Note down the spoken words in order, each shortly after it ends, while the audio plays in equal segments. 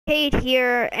Cade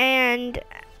here, and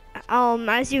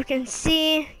as you can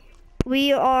see,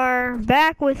 we are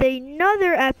back with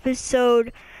another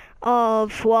episode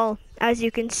of, well, as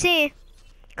you can see,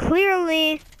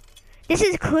 this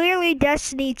is clearly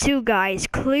Destiny 2, guys.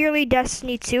 Clearly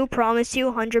Destiny 2, promise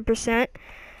you, 100%.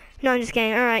 No, I'm just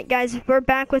kidding. Alright, guys, we're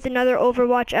back with another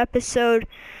Overwatch episode.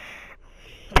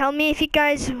 Tell me if you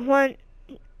guys want...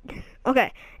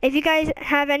 Okay, if you guys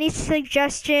have any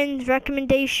suggestions,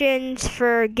 recommendations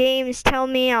for games, tell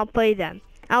me, I'll play them.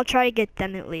 I'll try to get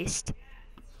them at least.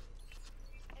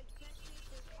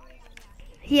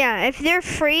 Yeah, if they're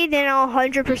free, then I'll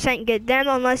 100% get them,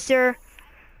 unless they're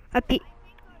a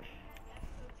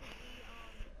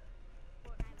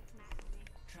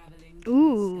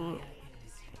Ooh.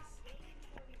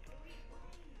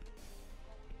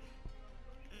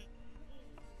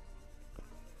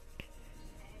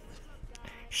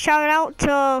 Shout out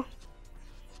to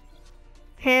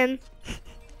him.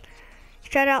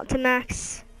 Shout out to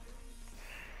Max.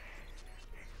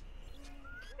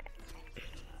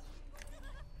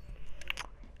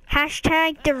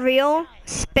 Hashtag the real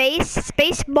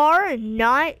space bar,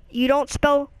 not, you don't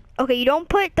spell, okay, you don't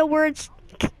put the words,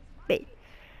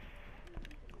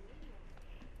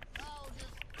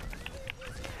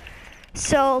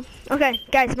 so, okay,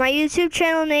 guys, my YouTube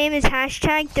channel name is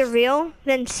hashtag the real,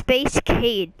 then space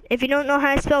Cade. If you don't know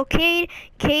how to spell Cade,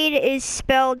 Cade is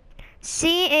spelled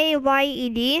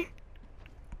C-A-Y-E-D.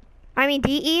 I mean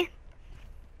D-E.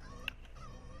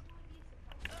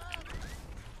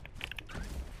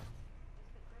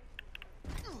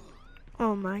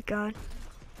 Oh my god.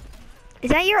 Is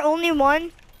that your only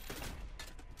one?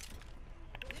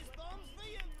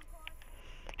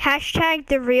 Hashtag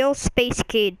the real space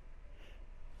Cade.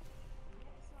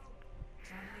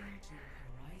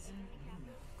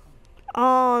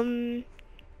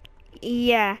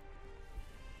 Yeah.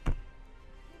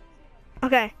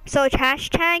 Okay, so it's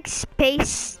hashtag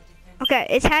space. Okay,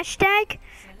 it's hashtag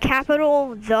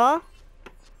capital the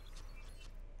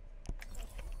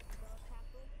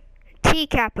T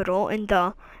capital and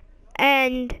the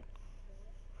and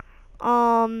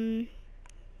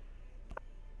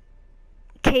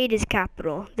Cade is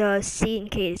capital. The C in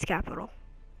Cade is capital.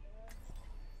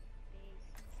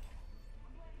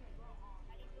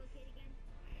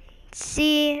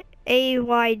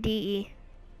 C-A-Y-D-E.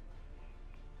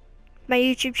 My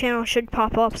YouTube channel should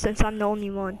pop up since I'm the only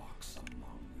one.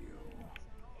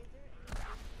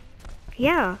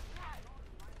 Yeah.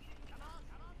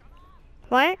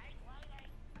 What?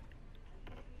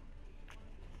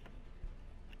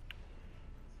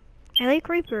 I like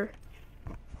Reaper.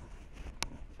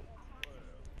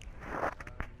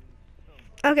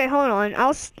 Okay, hold on.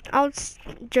 I'll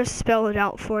just spell it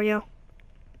out for you.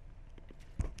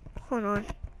 Hold on.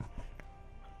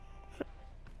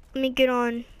 Let me get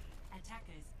on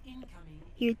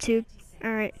YouTube.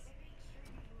 Alright.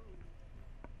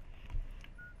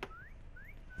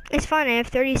 It's fine, I have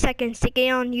 30 seconds to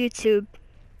get on YouTube.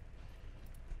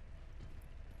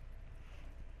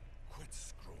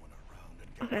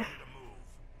 Okay.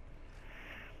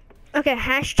 Okay,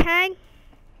 hashtag.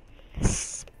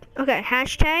 Okay,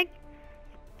 hashtag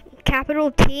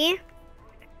capital T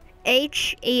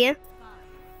H E,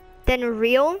 then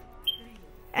real,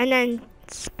 and then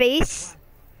space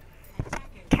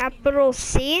capital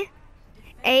C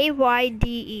A Y D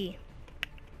E.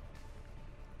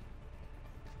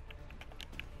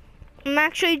 I'm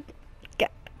actually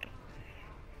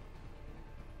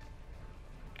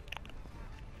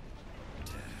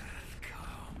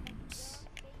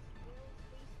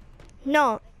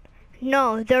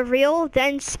No, the real,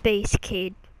 then space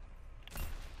Cade.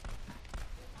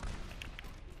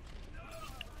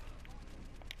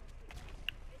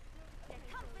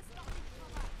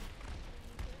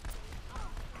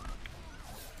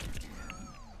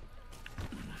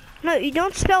 No, you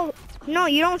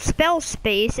don't spell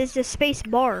space, it's the space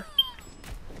bar.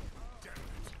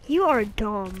 You are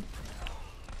dumb.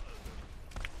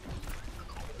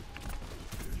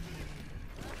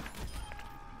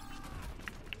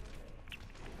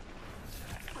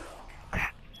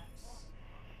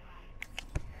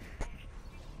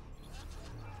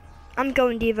 I'm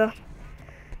going Diva.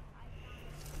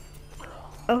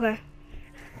 Okay.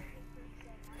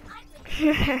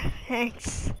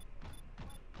 Thanks.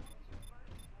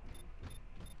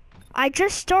 I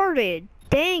just started.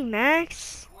 Dang,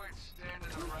 Max.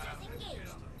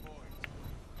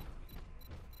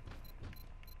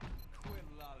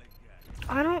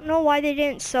 I don't know why they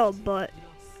didn't sub, but...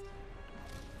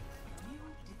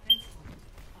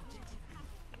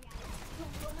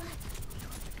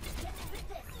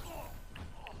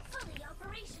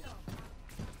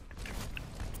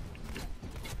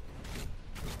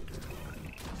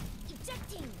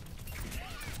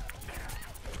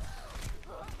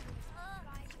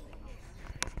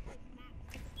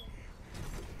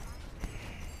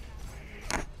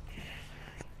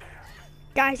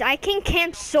 Guys, I can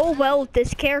camp so well with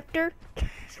this character.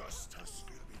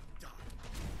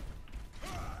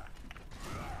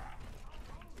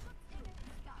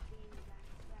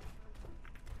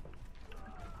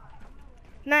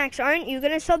 Max, aren't you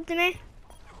gonna sub to me?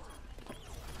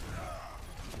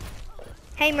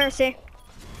 Hey, Mercy.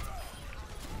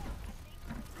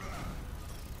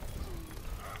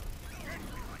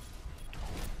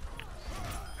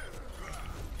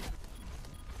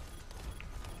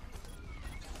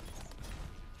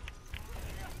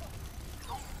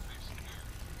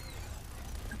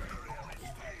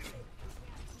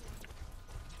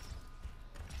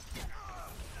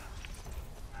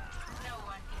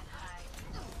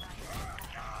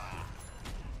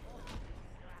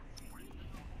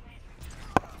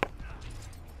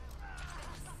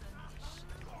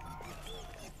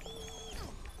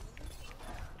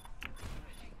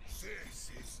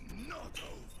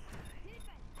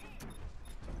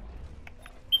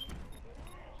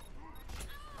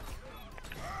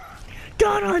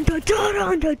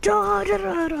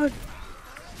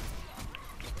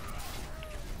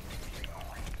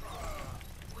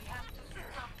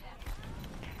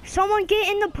 Someone get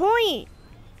in the point.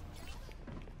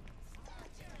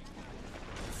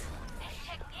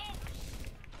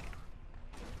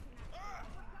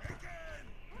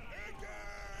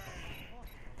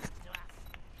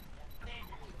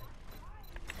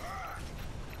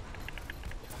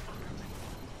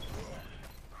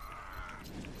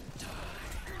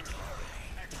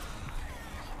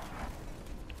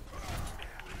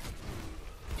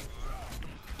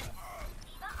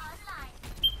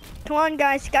 Come on,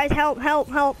 guys, help.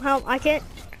 I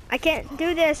can't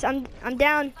do this. I'm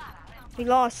down. We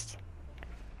lost.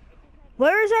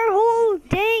 Where's our whole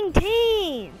dang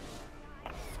team?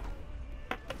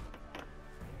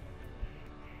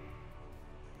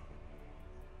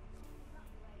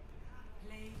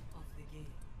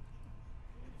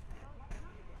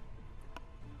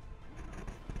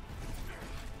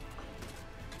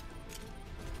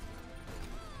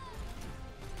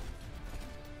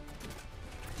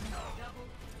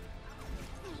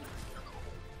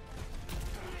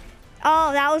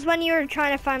 Oh, that was when you were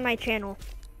trying to find my channel.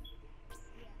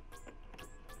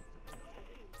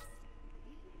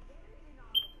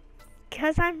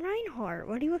 Because I'm Reinhardt.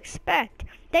 What do you expect?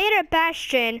 They had a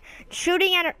Bastion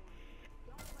shooting at a...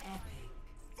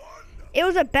 It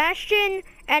was a Bastion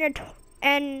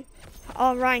and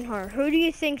a Reinhardt. Who do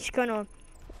you think's gonna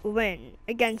win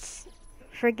against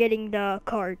forgetting the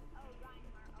card?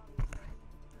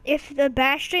 If the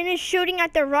Bastion is shooting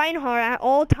at the Reinhardt at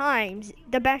all times,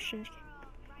 the Bastion's...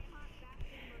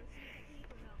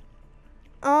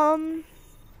 I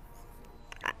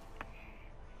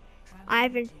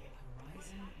haven't...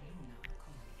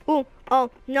 Ooh, oh,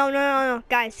 no.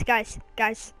 Guys.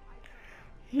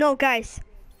 No, guys,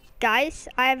 I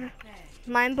have...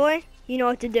 Mine boy, you know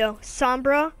what to do.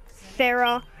 Sombra,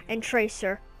 Pharah, and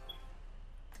Tracer.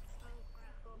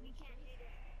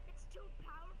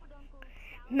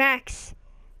 Max,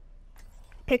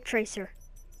 pick Tracer.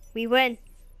 We win.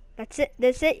 That's it.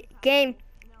 Game.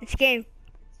 It's game.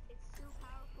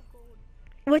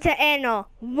 With an Ana.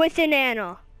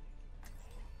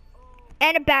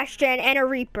 And a Bastion and a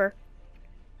Reaper.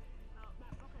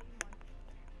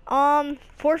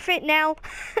 Forfeit now.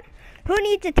 Who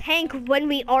needs a tank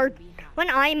when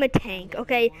I'm a tank?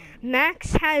 Okay,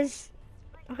 Max has...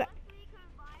 Okay.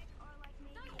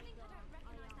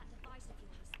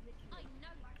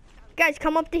 Guys,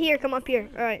 come up here.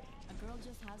 All right.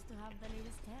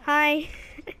 Hi.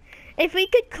 If we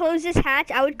could close this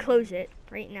hatch, I would close it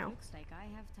right now. Looks like I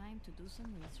have time to do some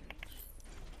research.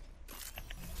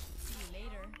 See you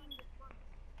later.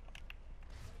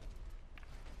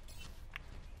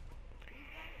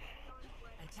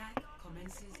 Attack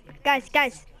commences in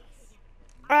Guys.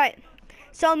 All right.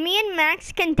 So me and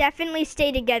Max can definitely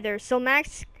stay together. So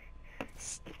Max,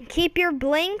 keep your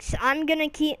blinks. I'm gonna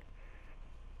keep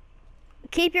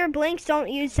your blinks. Don't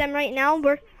use them right now.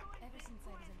 Ever since I was a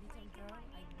little girl,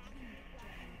 I dreamed of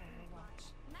playing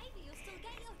Overwatch. Maybe you'll still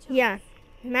get your chance. Yeah,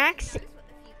 Max.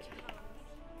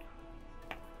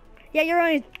 Yeah, you're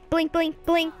always blink.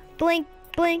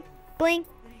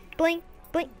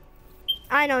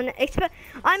 I don't know.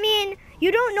 I mean,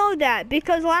 you don't know that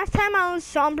because last time I was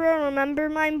Sombra, remember,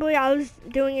 mine boy, I was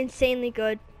doing insanely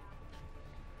good.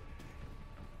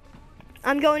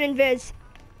 I'm going invis.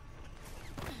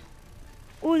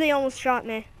 Ooh, they almost shot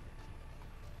me.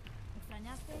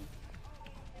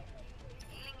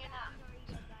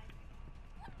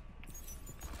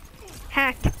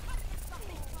 Hacked.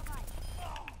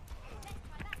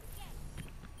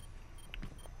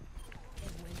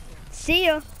 See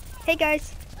ya. Hey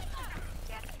guys.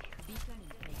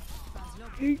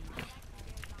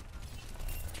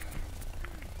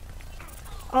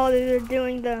 Oh, they're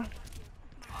doing the...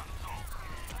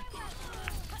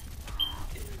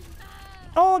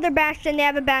 Oh, they're Bastion. They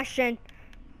have a Bastion.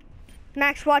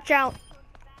 Max, watch out.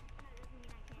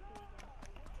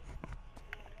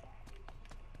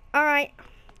 Alright.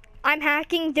 I'm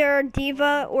hacking their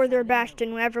Diva or their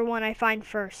Bastion, whatever one I find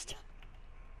first.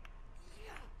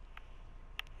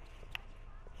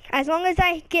 As long as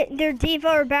I get their Diva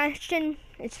or Bastion,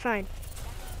 it's fine.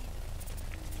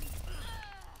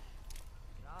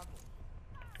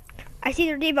 I see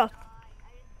their Diva.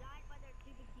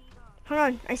 Hold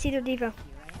on, I see their Diva.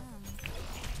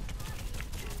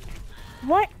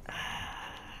 What?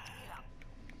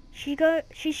 She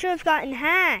should have gotten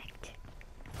hacked.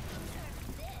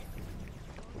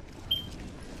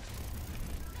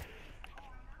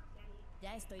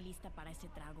 Ya estoy lista para ese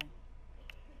trago.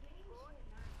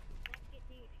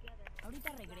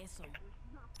 Ahorita regreso.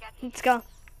 Let's go.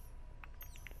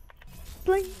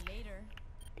 Bling. See you later.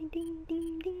 Ding, ding,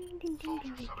 ding, ding, ding, ding,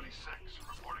 ding, ding. 76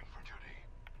 reporting for duty.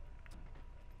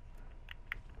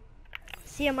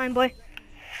 See ya, mine boy.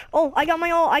 Oh, I got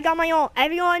my ult. I got my ult.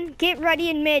 Everyone, get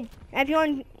ready in mid.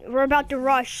 Everyone, we're about to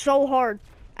rush so hard.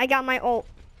 I got my ult.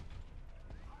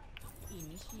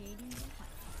 Initiating the fight.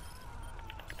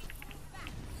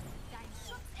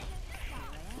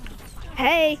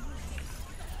 Hey.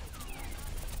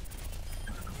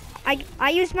 I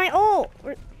used my ult.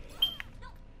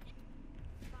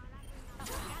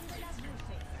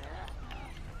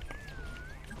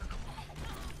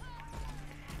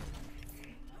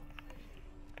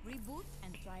 Reboot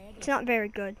and try again. It's not very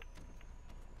good.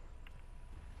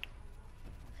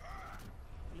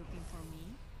 Looking for me?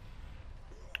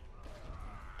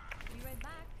 Be right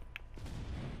back.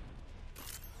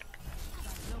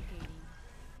 Locating.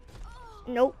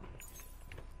 Nope.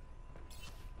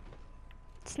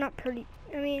 It's not pretty.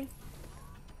 I mean,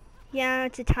 yeah,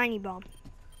 it's a tiny bomb.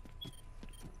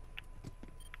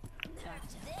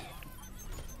 Gotcha.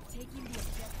 Taking the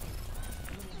objective.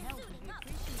 Your help will be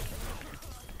appreciated.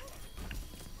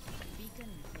 Beacon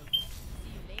in place.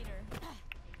 See you later.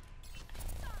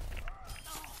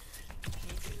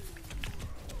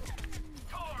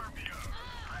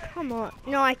 Come on.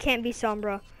 No, I can't be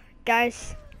Sombra.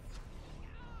 Guys.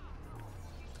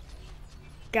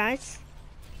 Guys.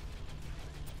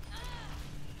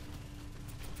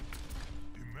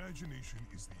 Imagination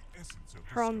is the essence of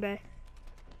Harambe.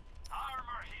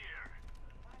 Armor here.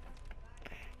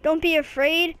 Don't be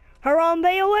afraid.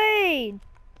 Harambe away.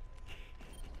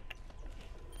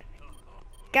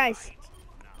 Guys.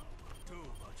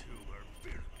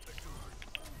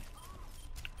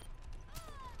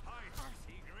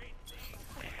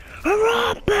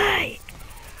 Harambe!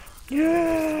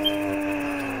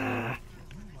 Yeah!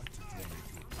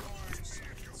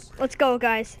 Let's go,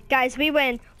 guys. Guys, we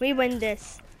win. We win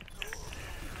this.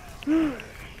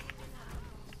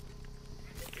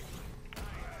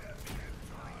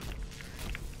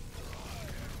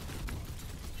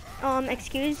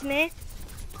 Excuse me?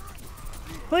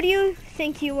 Who do you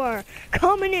think you are?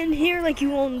 Coming in here like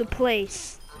you own the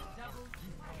place.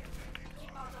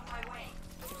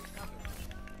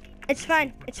 It's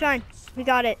fine. It's fine. We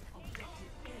got it.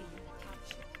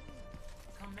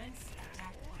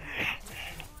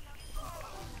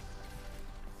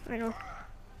 I know.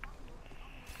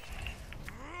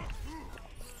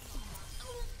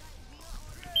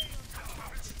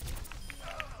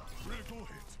 Critical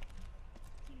hit.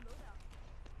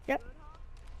 Yep.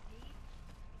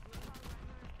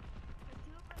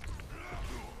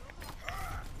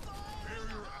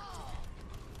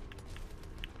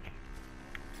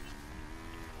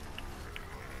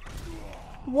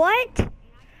 What?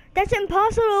 That's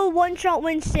impossible to one-shot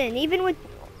Winston, even with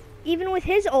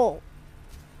his ult.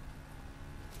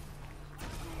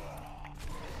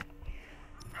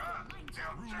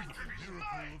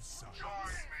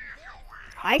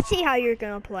 I see how you're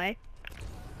gonna play.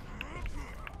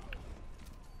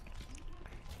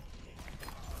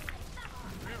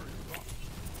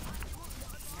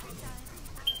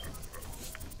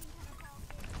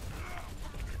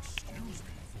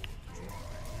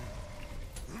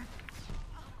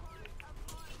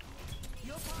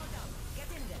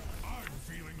 I'm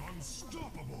feeling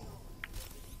unstoppable.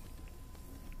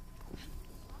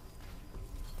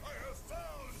 I have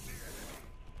found the enemy.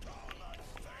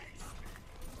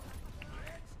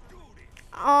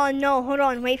 Oh no, hold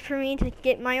on, wait for me to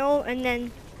get my ult and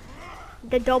then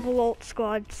the double ult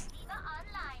squads.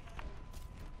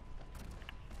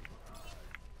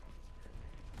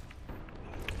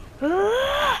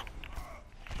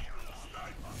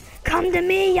 Come to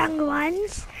me, young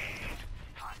ones.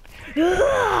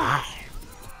 Ugh.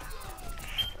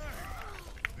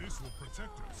 This will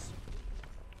protect us.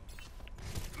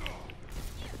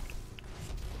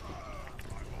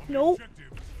 Nope.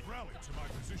 Objective, rally to my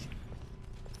position.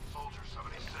 Soldier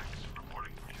 76,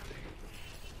 reporting for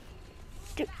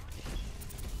duty.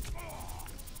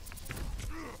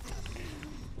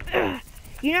 Ugh.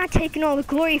 You're not taking all the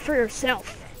glory for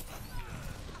yourself.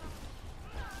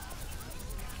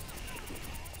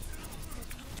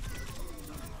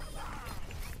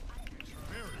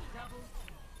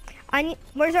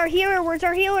 Where's our healer? Where's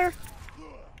our healer?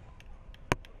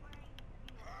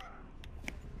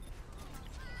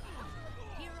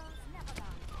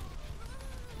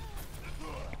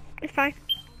 It's fine.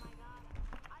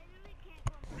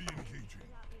 Re-engaging.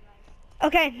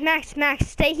 Okay, Max,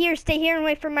 stay here and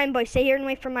wait for mine boy. Stay here and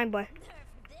wait for mine boy.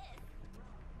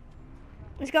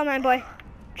 Let's go, mine boy.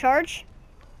 Charge.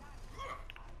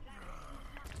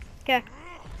 Okay.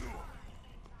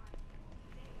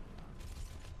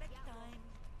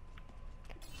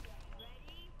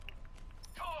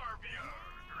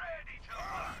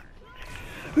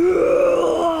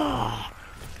 Yeah!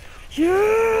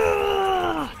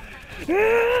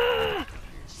 Yeah!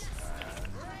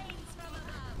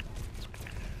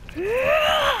 Yeah!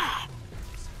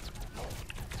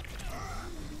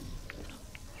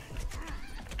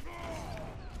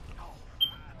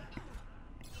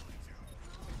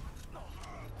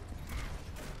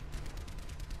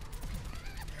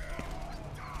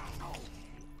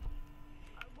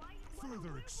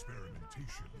 Further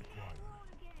experimentation required.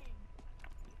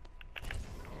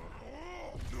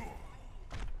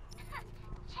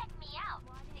 Check me out.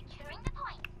 Securing the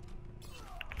point.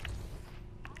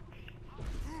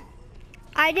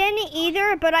 I didn't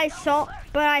either, but I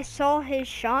saw his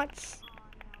shots.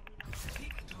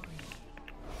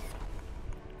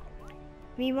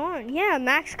 We won. Yeah,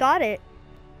 Max got it.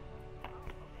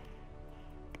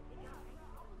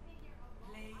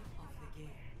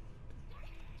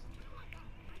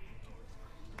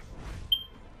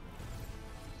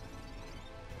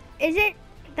 Is it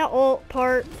the ult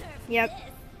part? Yep.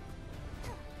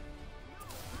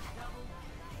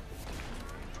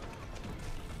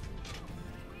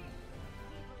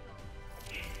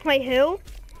 Wait, who?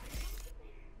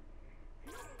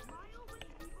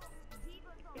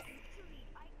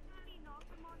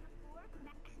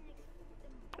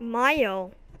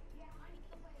 Mayo.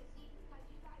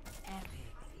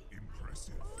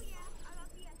 Impressive.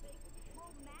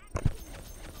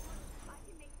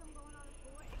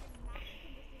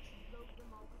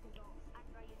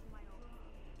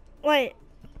 Wait.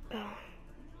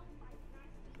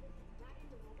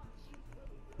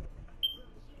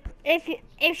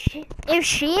 If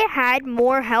she had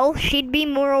more health, she'd be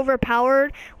more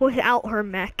overpowered without her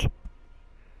mech.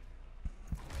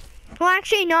 Well,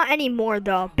 actually, not anymore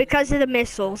though, because of the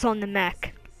missiles on the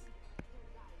mech.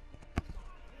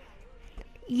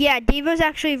 Yeah, D.Va's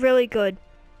actually really good.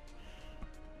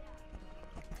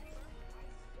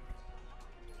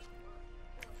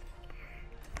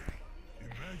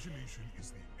 Imagination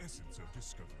is the essence of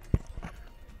discovery.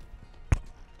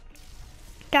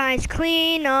 Guys,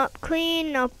 clean up,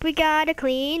 we gotta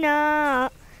clean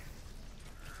up.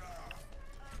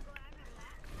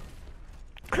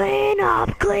 Clean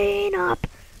up.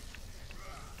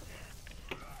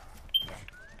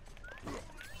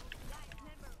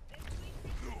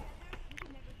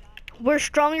 We're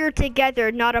stronger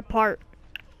together, not apart.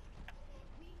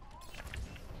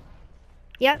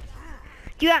 Yep.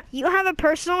 You have a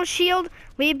personal shield,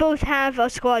 we both have a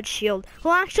squad shield.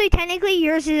 Well, actually, technically,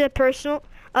 yours is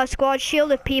a squad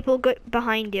shield if people get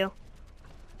behind you.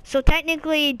 So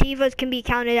technically, D.Va's can be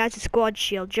counted as a squad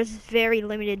shield, just very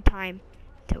limited time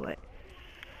to it.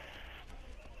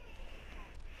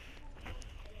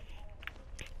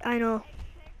 I know.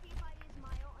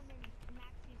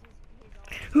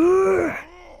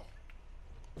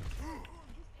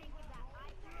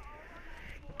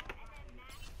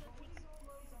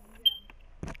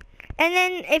 And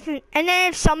then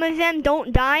if some of them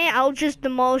don't die, I'll just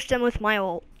demolish them with my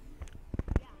ult.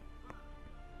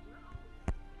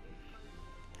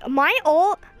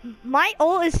 My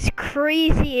ult is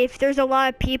crazy. If there's a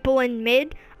lot of people in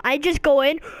mid, I just go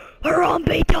in,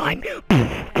 Harambe time.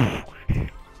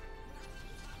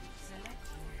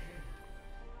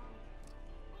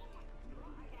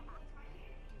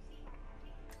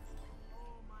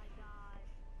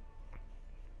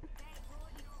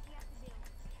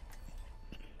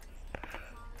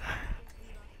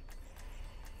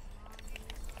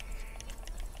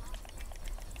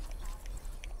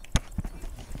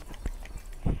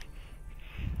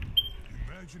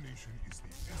 Imagination is the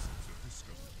essence of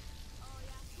discovery.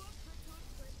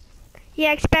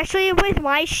 Yeah, especially with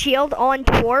my shield on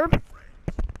Torb,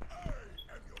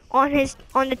 on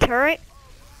the turret.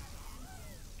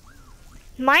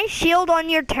 My shield on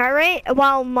your turret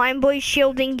while Mine Boy's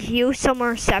shielding you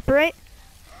somewhere separate.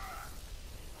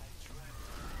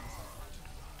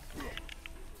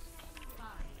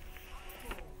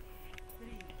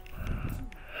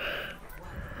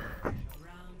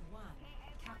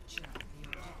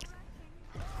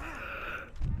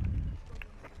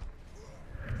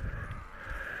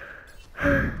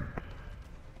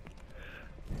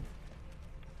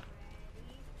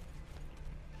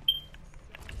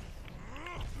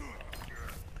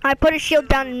 I put a shield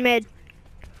down in mid.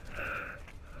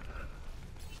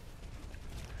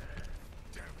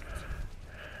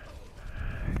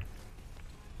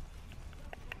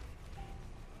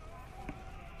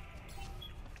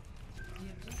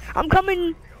 I'm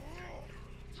coming.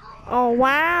 Oh,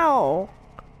 wow.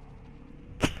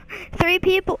 Three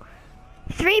people,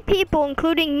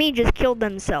 including me, just killed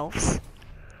themselves.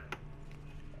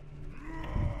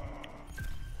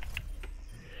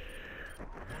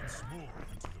 Once more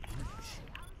into the breach.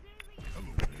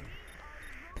 Hello there.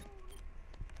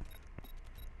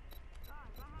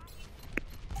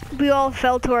 We all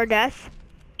fell to our death.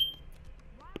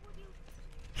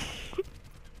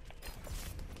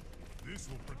 This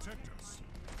will protect us.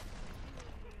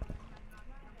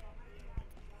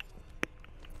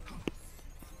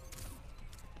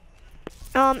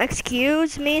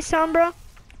 Excuse me, Sombra.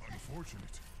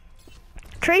 Unfortunate.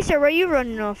 Tracer, where you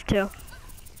running off to?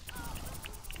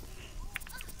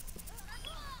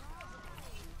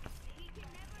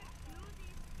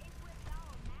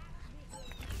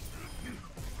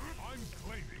 I'm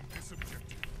claiming this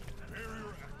objective.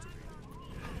 Barrier activated.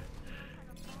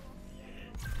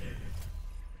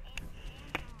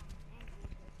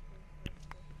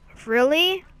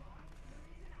 Really?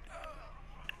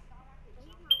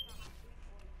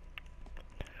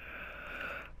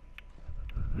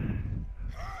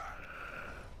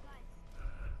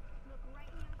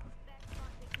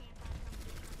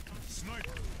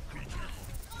 Sniper, be careful.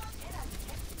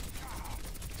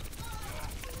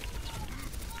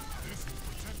 This will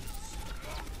protect us.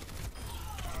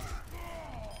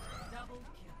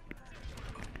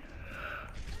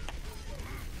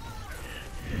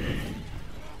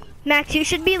 Max, you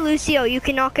should be Lucio. You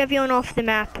can knock everyone off the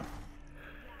map.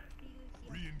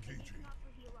 Re-engaging.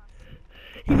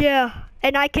 Yeah,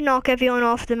 and I can knock everyone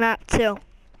off the map too.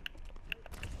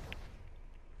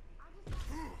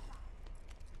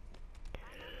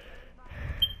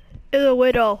 Ooh,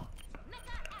 Widow.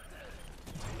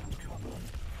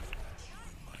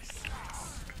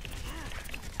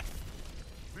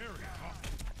 Very hot.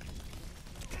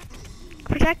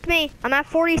 Protect me. I'm at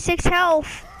 46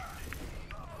 health.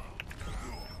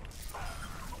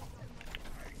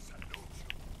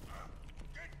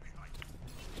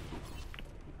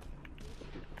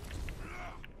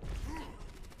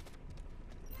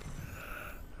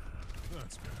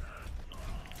 That's better.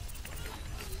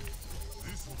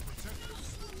 This will protect us.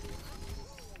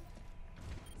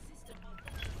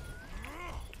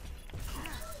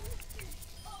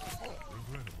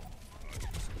 Regrettable.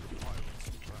 Some violence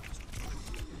in the past.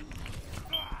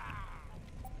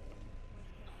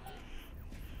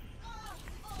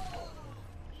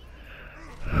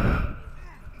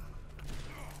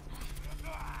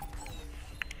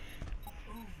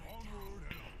 Onward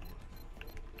and upward.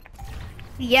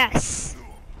 Yes.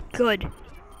 Good.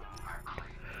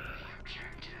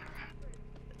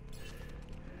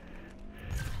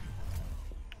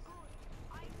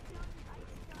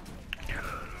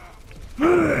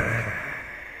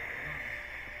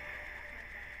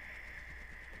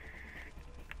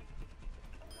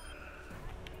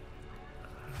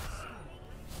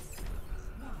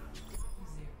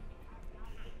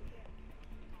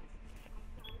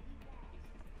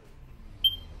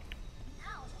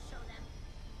 I'll show them.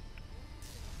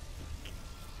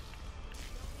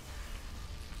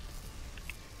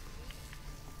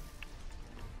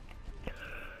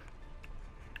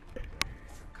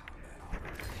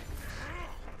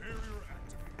 Barrier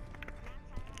activated.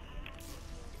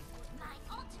 My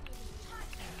ultimate is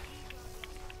charged.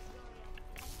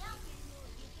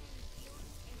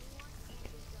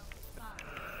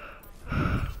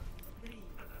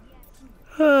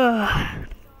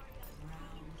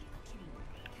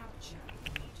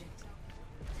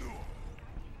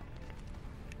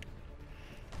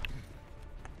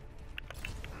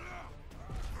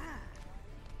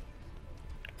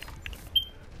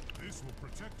 This will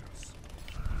protect us.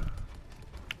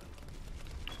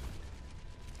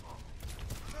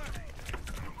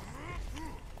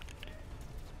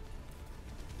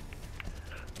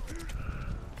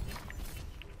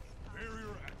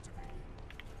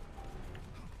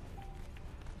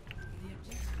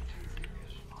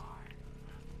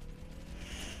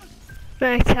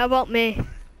 Max, how about me?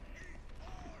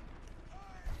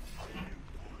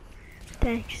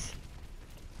 Thanks.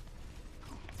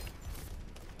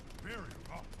 Barrier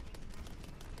up.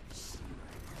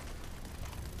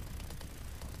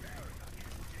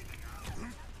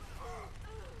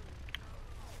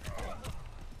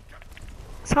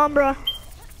 Sombra.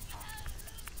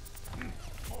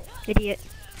 Idiot.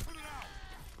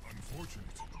 Unfortunate.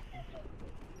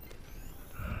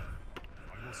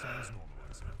 Vital signs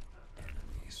normalizing.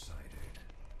 Enemy sighted.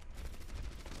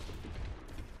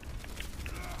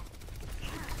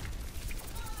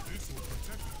 This will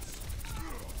protect us.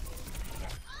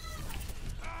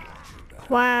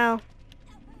 Wow.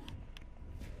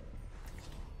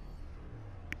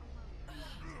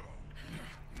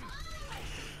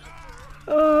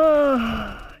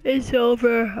 Oh, it's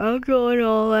over. I'm going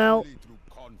all out. Only through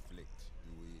conflict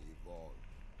do we evolve.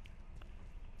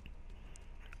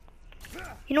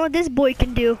 You know what this boy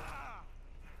can do?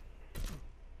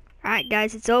 Alright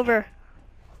guys, it's over.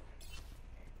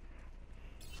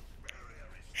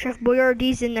 Chef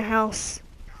Boyardee's in the house.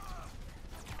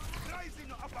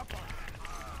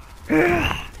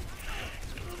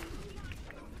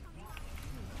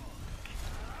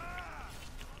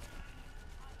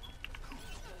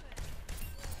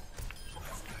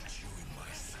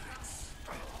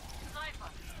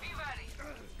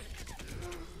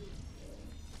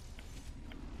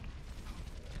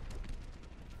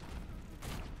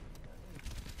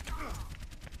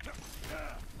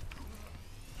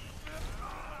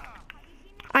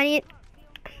 I need...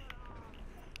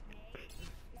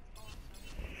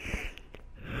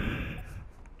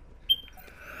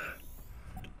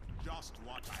 Just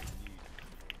what I need.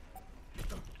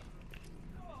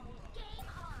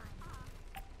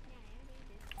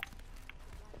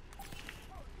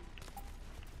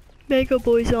 Mega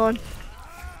Boy's on.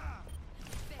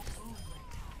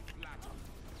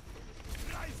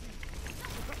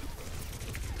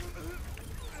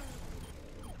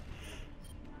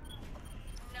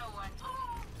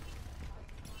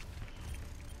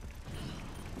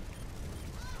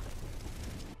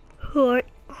 What?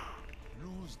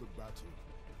 Lose the battle,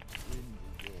 win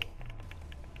the war.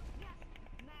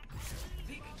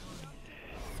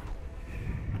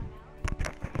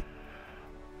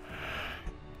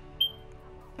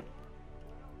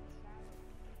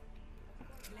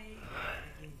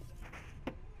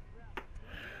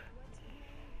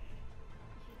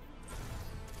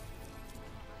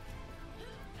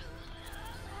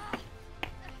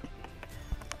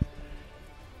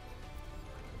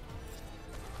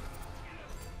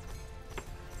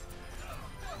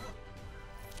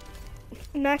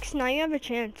 Max, now you have a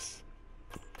chance.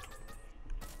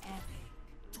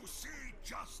 To see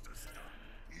justice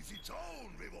done is its own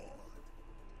reward.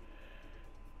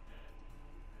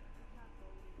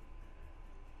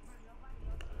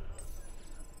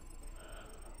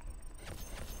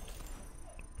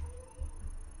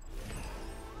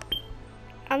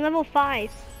 I'm level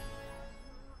 5.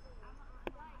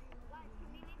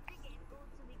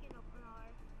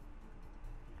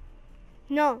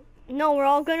 No, we're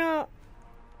all gonna...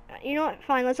 You know what?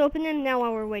 Fine, let's open them now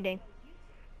while we're waiting.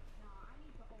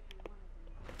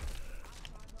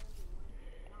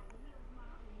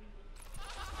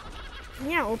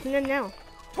 Yeah, open them now.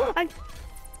 I got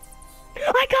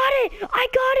it! I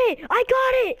got it! I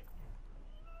got it!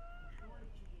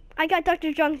 I got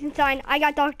Dr. Junkenstein. I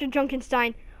got Dr.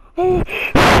 Junkenstein.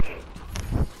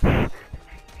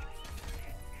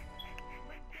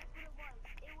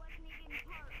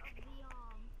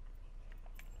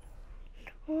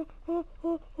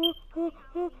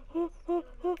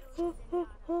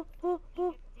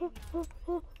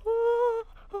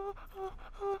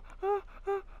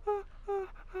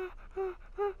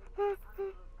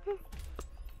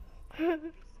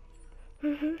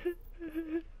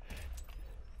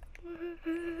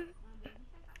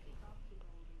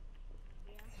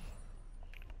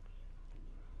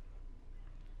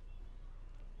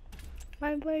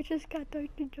 My boy just got Dr.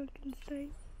 Junkenstein.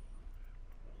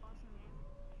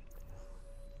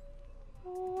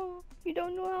 Oh, you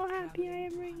don't know how happy I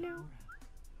am right now.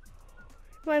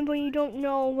 My boy, you don't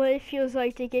know what it feels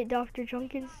like to get Dr.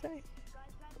 Junkenstein.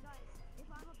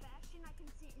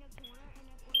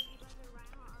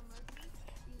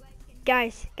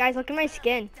 Guys, look at my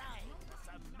skin.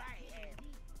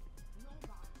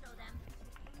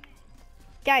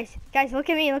 Guys, look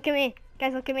at me,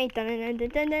 Guys, look at me. Dun, dun, dun,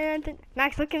 dun, dun, dun.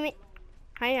 Max, look at me.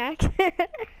 Hi, Max.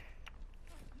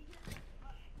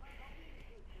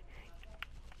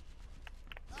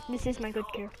 This is my good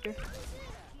character.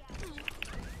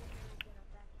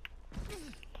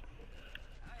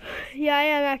 Yeah, I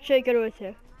am actually good with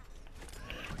it.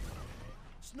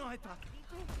 Sniper.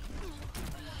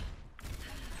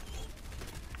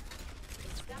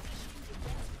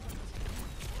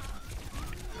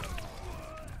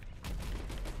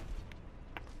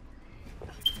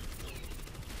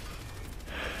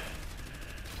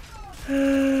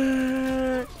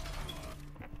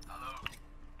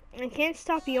 I can't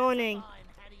stop yawning.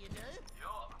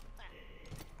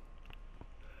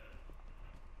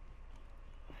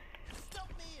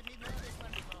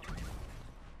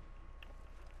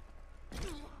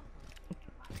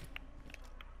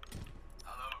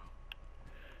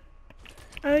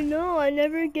 I know, I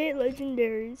never get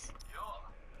legendaries.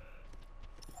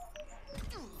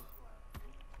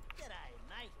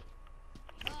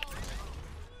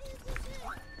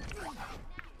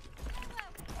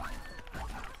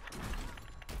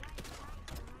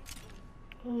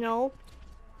 No,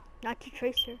 not to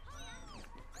Tracer.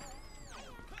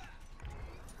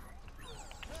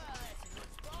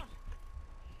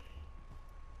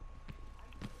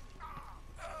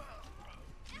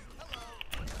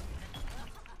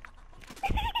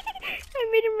 I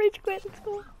made him rage quit. Let's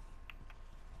go.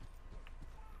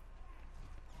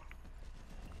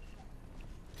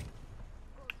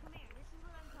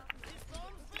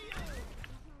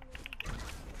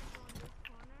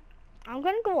 I'm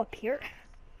gonna go up here.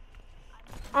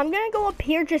 I'm gonna go up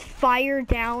here, just fire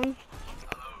down.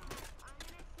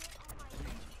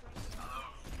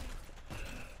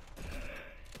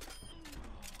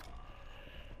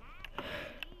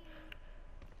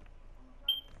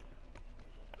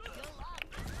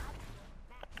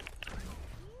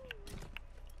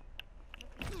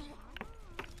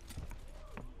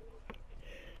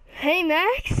 Hey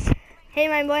Max. Hey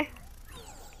my boy.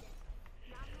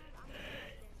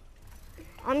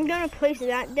 I'm gonna place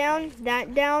that down,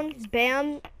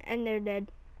 bam, and they're dead.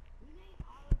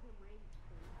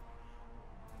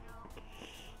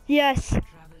 Yes.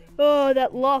 Oh,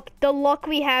 that luck. The luck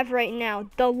we have right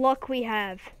now. The luck we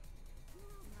have.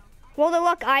 Well, the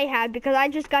luck I had because I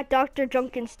just got Dr.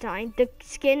 Junkenstein. The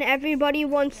skin everybody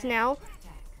wants now.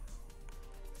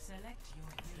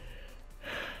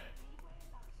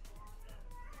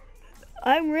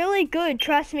 I'm really good.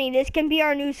 Trust me, this can be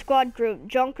our new squad group.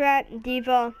 Junkrat,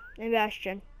 Diva, and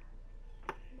Bastion.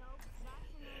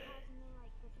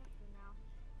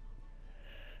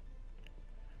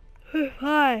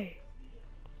 Hi.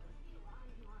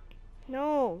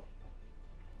 No.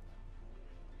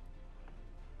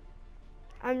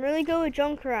 I'm really good with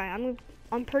Junkrat.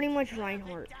 I'm pretty much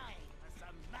Reinhardt.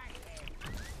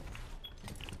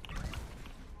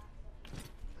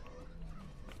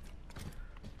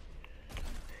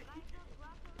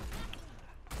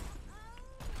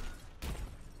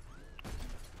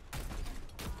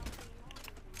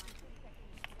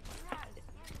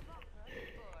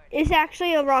 It's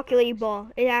actually a Rocket League ball.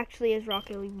 It actually is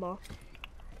Rocket League ball.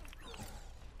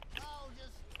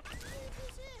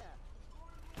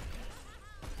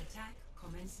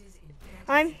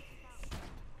 I'm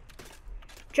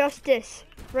Justice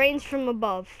reigns from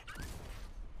above.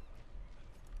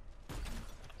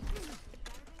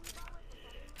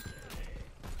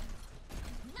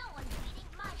 No one's beating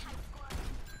my high score.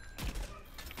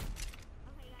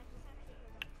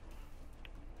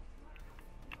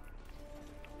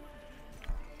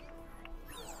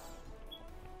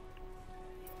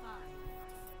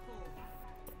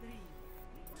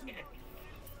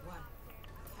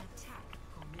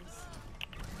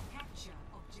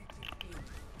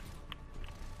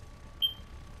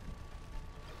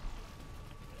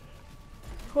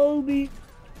 Kobe.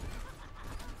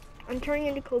 I'm turning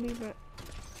into Kobe, but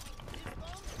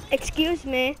excuse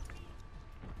me.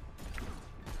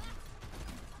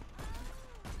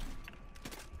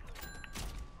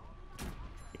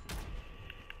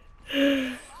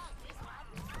 I'm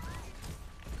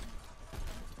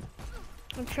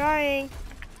trying.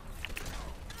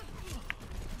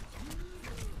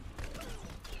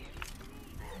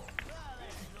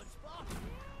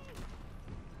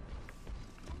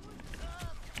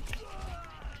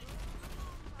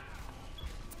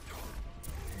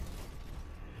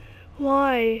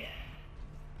 Why?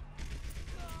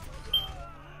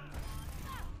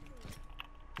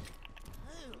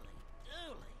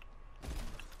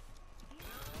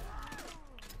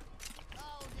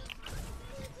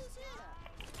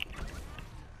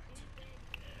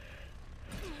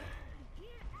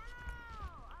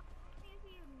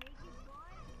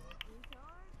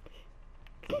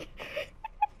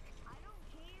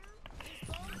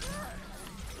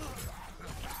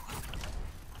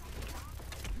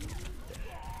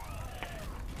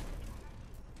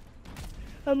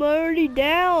 I'm already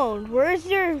down. Where's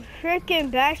their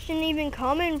frickin' Bastion even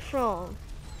coming from?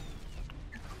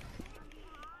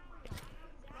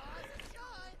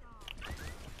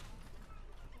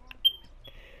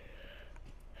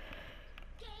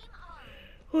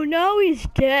 Oh, now he's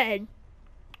dead.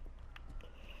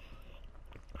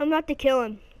 I'm about to kill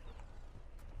him.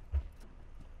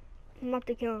 I'm about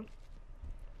to kill him.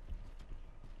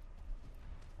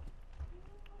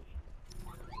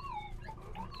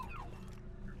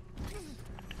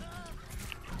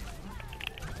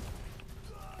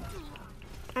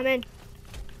 I'm in.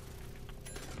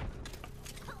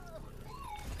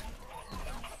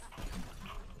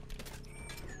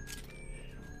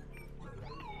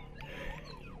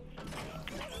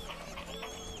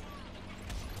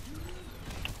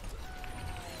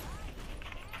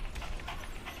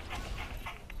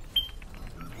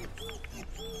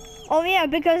 Oh yeah,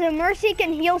 because a Mercy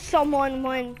can heal someone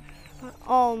when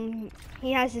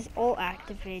he has his ult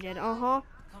activated. Uh-huh.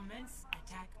 Commence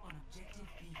attack on objective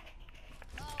B.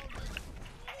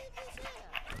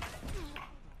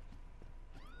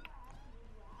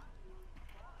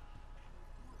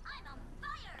 I'm on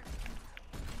fire!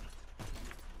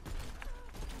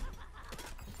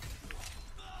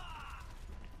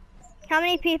 How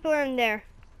many people are in there?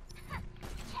 Check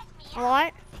me A out.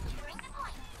 lot? Securing the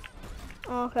point.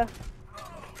 Oh, okay.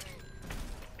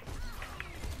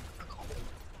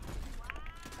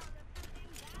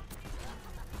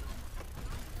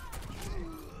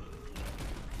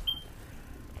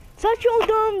 Such a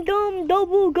dumb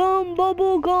double gum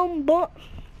bubble gum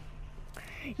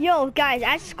Yo guys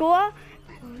at school,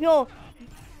 yo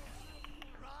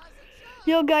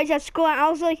guys at school, I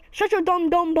was like such a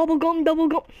dumb bubble gum double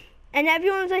gum, and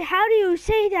everyone was like, how do you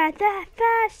say that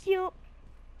fast, yo?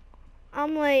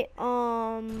 I'm like,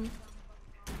 no,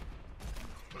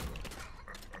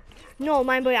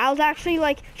 my boy, I was actually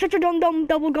like such a dumb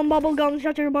double gum bubble gum,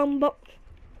 such a bum.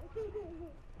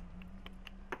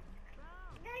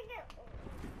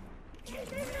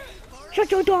 Shut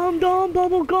your dumb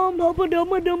bubble gum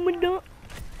dum.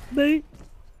 Bait.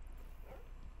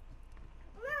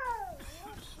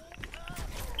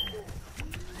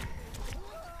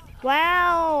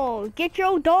 Wow, get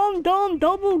your dumb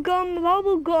bubble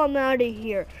gum out of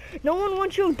here. No one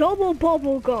wants your double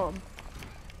bubble gum.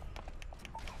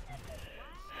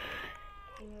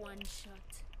 One shot.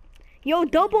 Your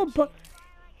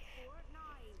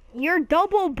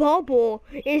double bubble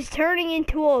is turning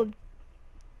into a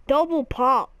double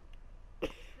pop.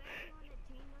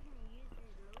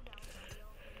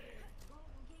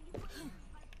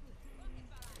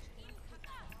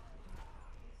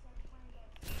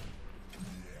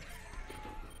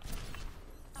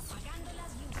 Apagando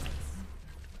las luces.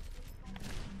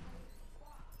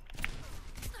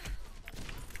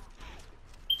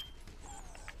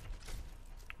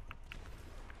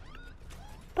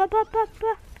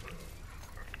 Pa.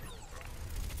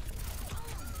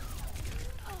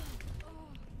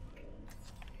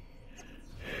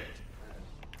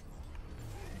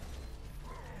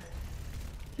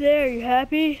 There, you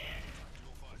happy?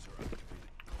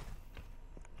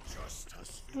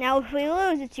 Justice. Now if we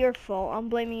lose, it's your fault. I'm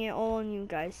blaming it all on you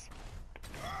guys.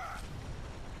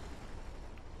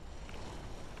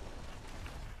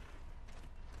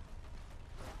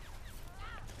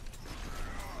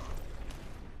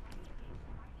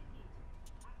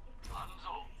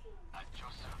 Hanzo, at your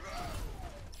service.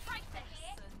 Right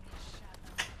here.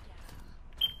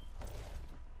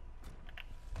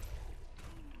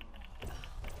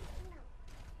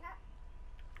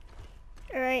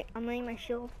 Alright, I'm laying my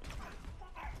shield.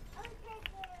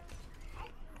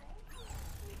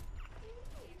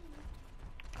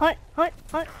 Hut.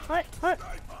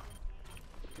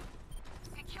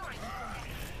 Securing.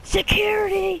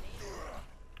 Security!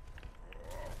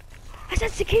 I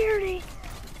said security!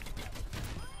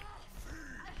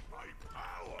 My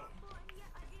power.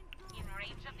 In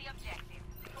range of the objective.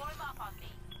 Form up on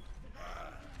me.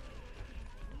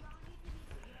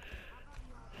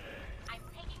 I'm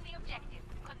taking the objective.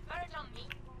 Converge on me.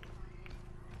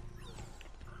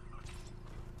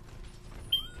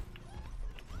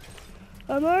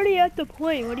 I'm already at the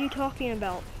point. What are you talking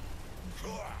about?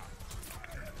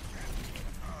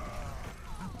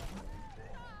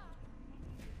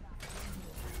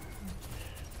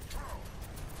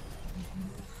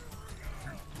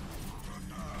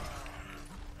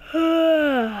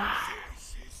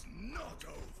 This is not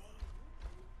over.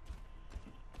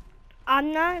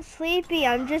 I'm not sleepy.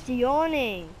 I'm just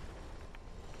yawning.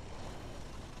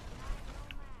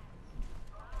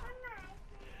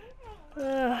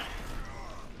 Ugh.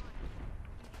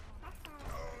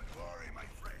 Don't worry, my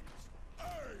friends. I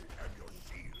am your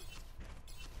shield.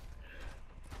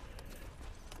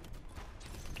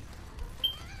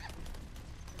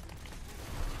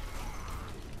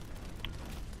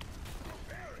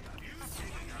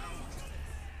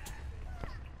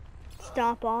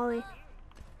 Stop, Ollie.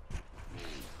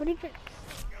 What even?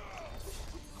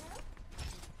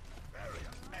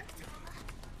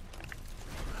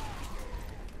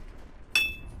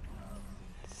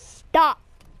 Stop.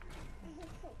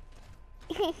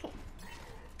 Is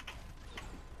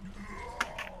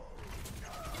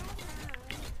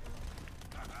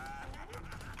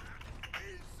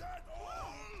that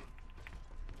all?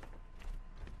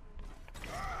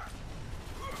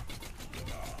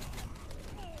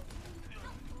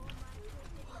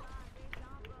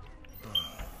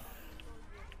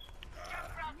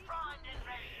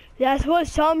 That's what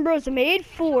Sombra's made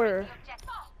for.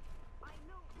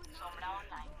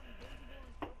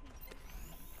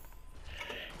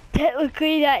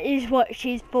 Technically, that is what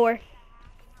she's for.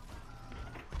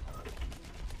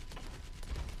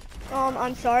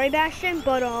 I'm sorry, Bastion,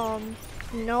 but,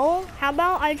 no. How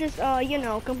about I just, you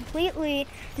know, completely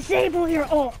disable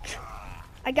your ult?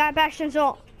 I got Bastion's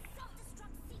ult.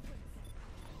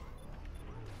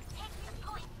 Take the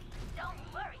point. Don't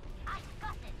worry, I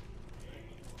got it.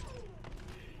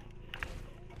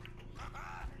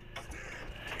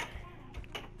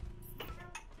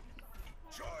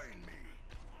 Join me.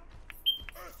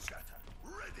 Earthshatter,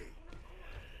 ready.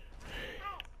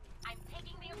 I'm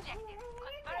taking the objective.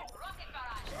 Confirmed rocket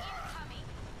barrage incoming.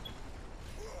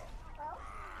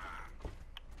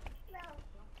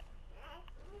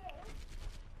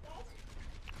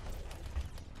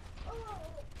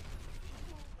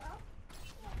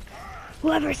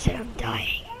 Whoever said I'm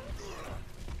dying.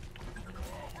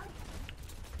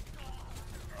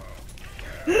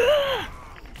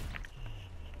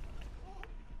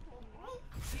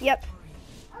 Yep.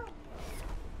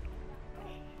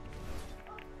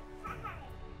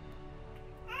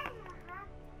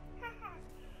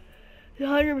 It's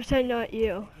 100% not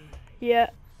you.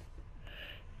 Yeah.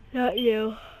 Not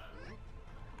you.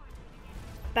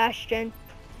 Bastion.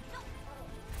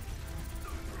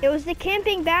 It was the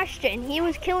camping Bastion. He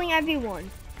was killing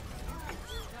everyone.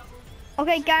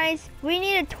 Okay, guys, we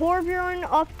need a Torbjorn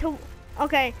up to...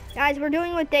 Okay, guys, we're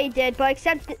doing what they did, but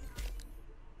except...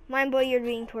 Mind boy, you're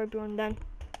being Torbjorn then.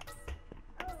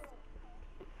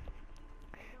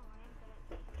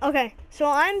 Okay, so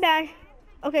I'm back.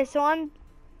 Okay, so I'm...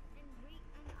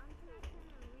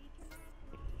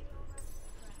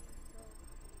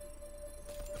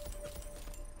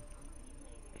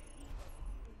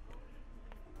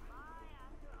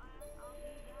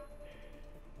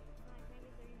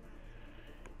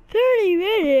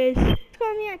 Minutes. It's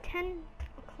gonna be at 10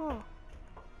 o'clock.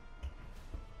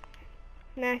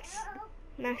 Max,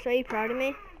 are you proud of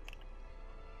me?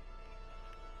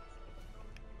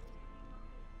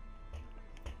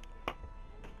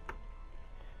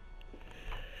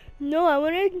 No, I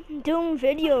want to do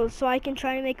videos so I can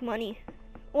try to make money.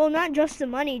 Well, not just the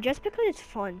money, just because it's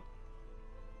fun.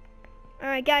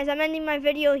 Alright guys, I'm ending my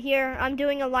video here. I'm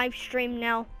doing a live stream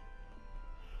now.